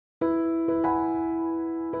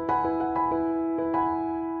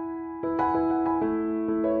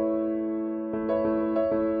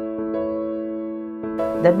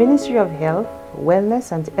The Ministry of Health,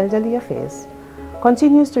 Wellness and Elderly Affairs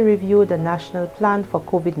continues to review the National Plan for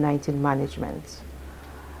COVID-19 Management.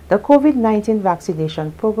 The COVID-19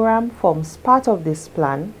 Vaccination Programme forms part of this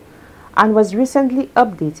plan and was recently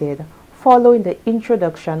updated following the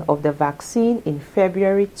introduction of the vaccine in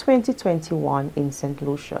February 2021 in St.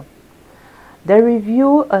 Lucia. The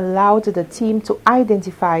review allowed the team to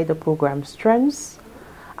identify the program's strengths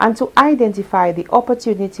and to identify the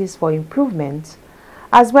opportunities for improvement,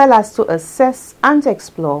 as well as to assess and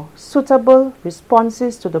explore suitable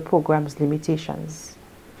responses to the program's limitations.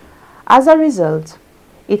 As a result,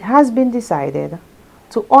 it has been decided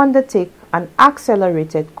to undertake an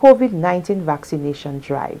accelerated COVID-19 vaccination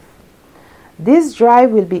drive. This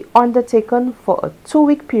drive will be undertaken for a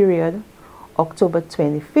 2-week period, October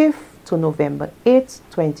 25th to November 8,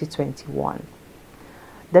 2021.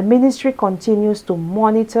 The Ministry continues to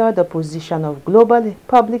monitor the position of global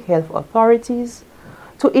public health authorities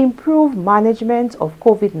to improve management of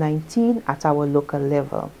COVID-19 at our local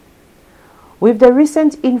level. With the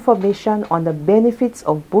recent information on the benefits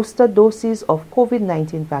of booster doses of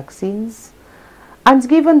COVID-19 vaccines, and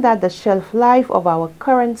given that the shelf life of our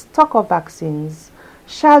current stock of vaccines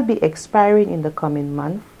shall be expiring in the coming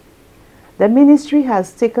month, the Ministry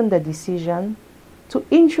has taken the decision to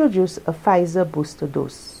introduce a Pfizer booster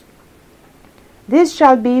dose. This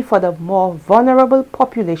shall be for the more vulnerable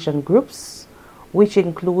population groups, which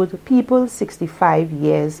include people 65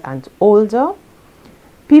 years and older,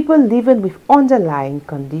 people living with underlying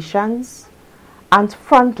conditions, and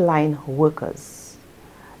frontline workers.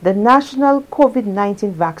 The National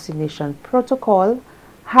COVID-19 Vaccination Protocol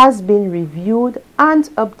has been reviewed and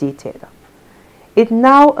updated. It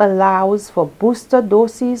now allows for booster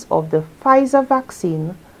doses of the Pfizer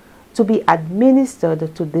vaccine to be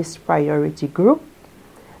administered to this priority group,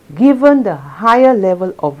 given the higher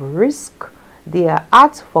level of risk they are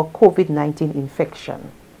at for COVID-19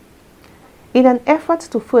 infection. In an effort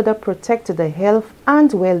to further protect the health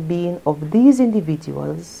and well-being of these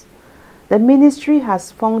individuals, the Ministry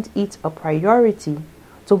has found it a priority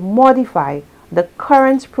to modify the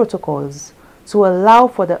current protocols to allow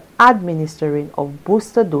for the administering of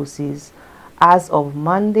booster doses as of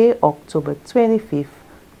Monday, October 25th,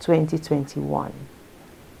 2021.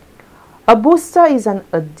 A booster is an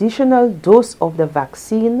additional dose of the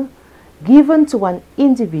vaccine given to an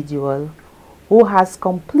individual who has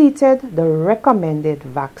completed the recommended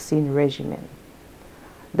vaccine regimen.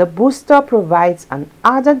 The booster provides an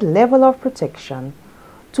added level of protection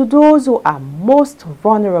to those who are most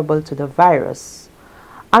vulnerable to the virus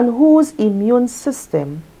and whose immune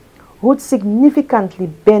system would significantly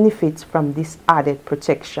benefit from this added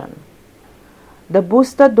protection. The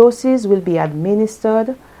booster doses will be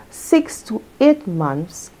administered 6 to 8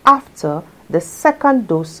 months after the second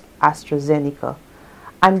dose AstraZeneca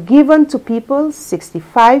and given to people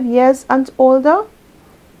 65 years and older,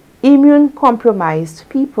 immune-compromised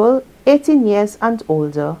people 18 years and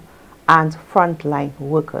older, and frontline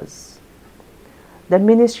workers. The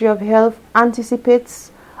Ministry of Health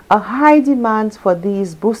anticipates a high demand for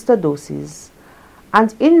these booster doses,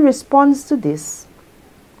 and in response to this,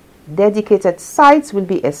 dedicated sites will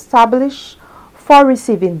be established for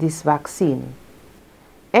receiving this vaccine.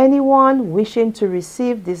 Anyone wishing to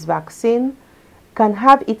receive this vaccine can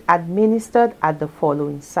have it administered at the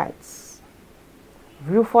following sites: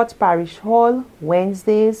 Vieux-Fort Parish Hall,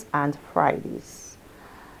 Wednesdays and Fridays;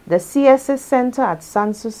 the CSS Center at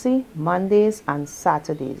Sanssouci, Mondays and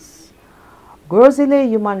Saturdays; Grosile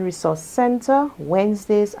Human Resource Center,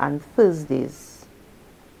 Wednesdays and Thursdays;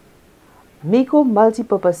 Miko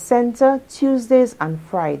Multipurpose Center, Tuesdays and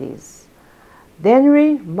Fridays;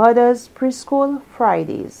 Dennery Mothers Preschool,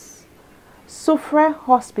 Fridays; Soufre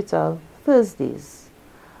Hospital, Thursdays;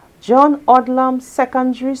 John Odlum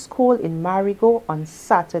Secondary School in Marigot on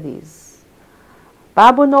Saturdays;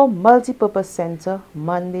 Babono Multipurpose Center,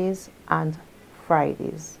 Mondays and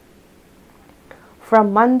Fridays.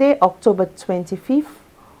 From Monday, October 25th,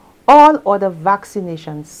 all other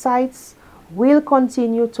vaccination sites will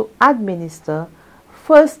continue to administer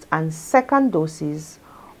first and second doses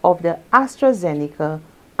of the AstraZeneca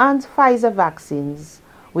and Pfizer vaccines,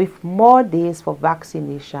 with more days for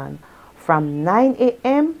vaccination from 9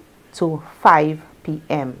 a.m. to 5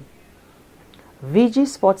 p.m. VG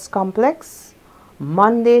Sports Complex,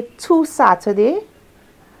 Monday to Saturday;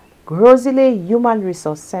 Grosile Human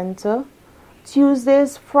Resource Center,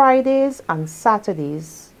 Tuesdays, Fridays and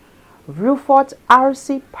Saturdays; Vieux-Fort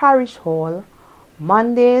RC Parish Hall,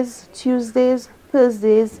 Mondays, Tuesdays,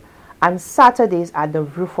 Thursdays and Saturdays at the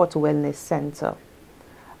Vieux-Fort Wellness Center;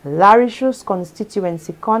 Larishus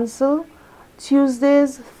Constituency Council,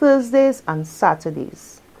 Tuesdays, Thursdays and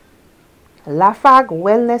Saturdays. Lafag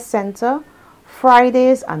Wellness Center,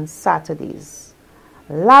 Fridays and Saturdays.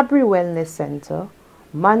 Labri Wellness Center,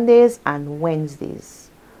 Mondays and Wednesdays.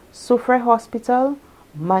 Sufre Hospital,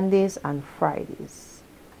 Mondays and Fridays.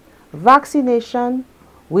 Vaccination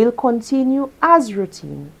will continue as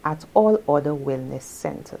routine at all other wellness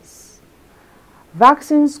centers.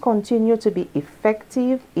 Vaccines continue to be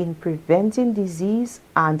effective in preventing disease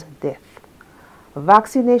and death.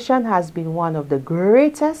 Vaccination has been one of the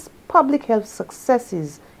greatest public health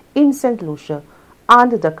successes in St. Lucia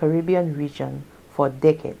and the Caribbean region for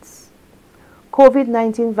decades.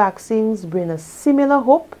 COVID-19 vaccines bring a similar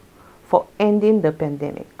hope for ending the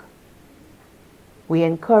pandemic. We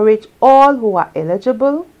encourage all who are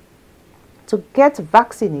eligible to get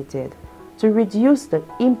vaccinated to reduce the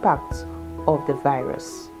impact of the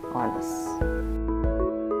virus on us.